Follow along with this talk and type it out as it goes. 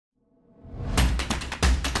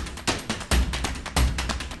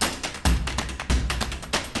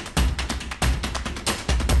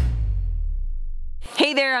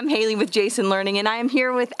Hey there, I'm Haley with Jason Learning, and I am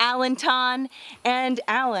here with Alan Tan. And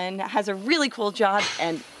Alan has a really cool job,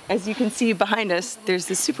 and as you can see behind us, there's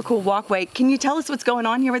this super cool walkway. Can you tell us what's going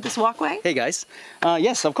on here with this walkway? Hey guys.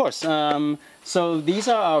 Yes, of course. So these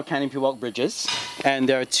are our Canopy Walk bridges, and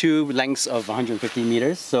there are two lengths of 150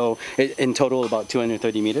 meters, so in total about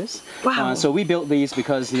 230 meters. Wow. So we built these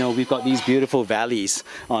because, you know, we've got these beautiful valleys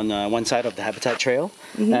on one side of the Habitat Trail,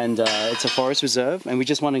 and it's a forest reserve, and we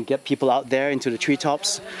just want to get people out there into the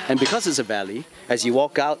treetops. And because it's a valley, as you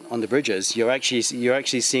walk out on the bridges, you're actually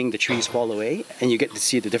seeing the trees fall away, and you get to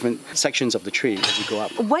see the different sections of the tree as you go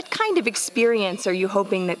up. What kind of experience are you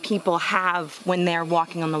hoping that people have when they're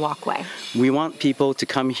walking on the walkway? We want people to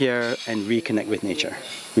come here and reconnect with nature.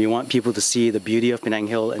 We want people to see the beauty of Penang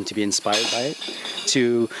Hill and to be inspired by it,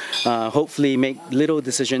 to hopefully make little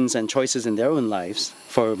decisions and choices in their own lives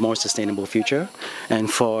for a more sustainable future,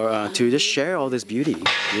 and for to just share all this beauty,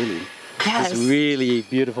 really. Yes. It's a really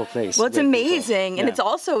beautiful place. Well, it's amazing, and yeah. it's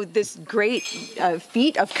also this great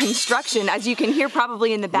feat of construction. As you can hear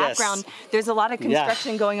probably in the background, there's a lot of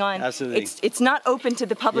construction going on. Absolutely. It's not open to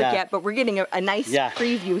the public yet, but we're getting a nice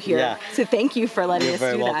preview here. So thank you for letting us do that.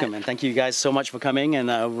 You're very welcome, and thank you guys so much for coming, and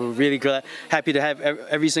we're really happy to have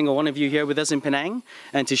every single one of you here with us in Penang,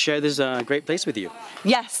 and to share this great place with you.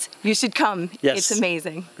 Yes, you should come. Yes. It's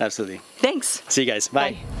amazing. Absolutely. Thanks. See you guys.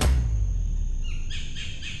 Bye. Bye.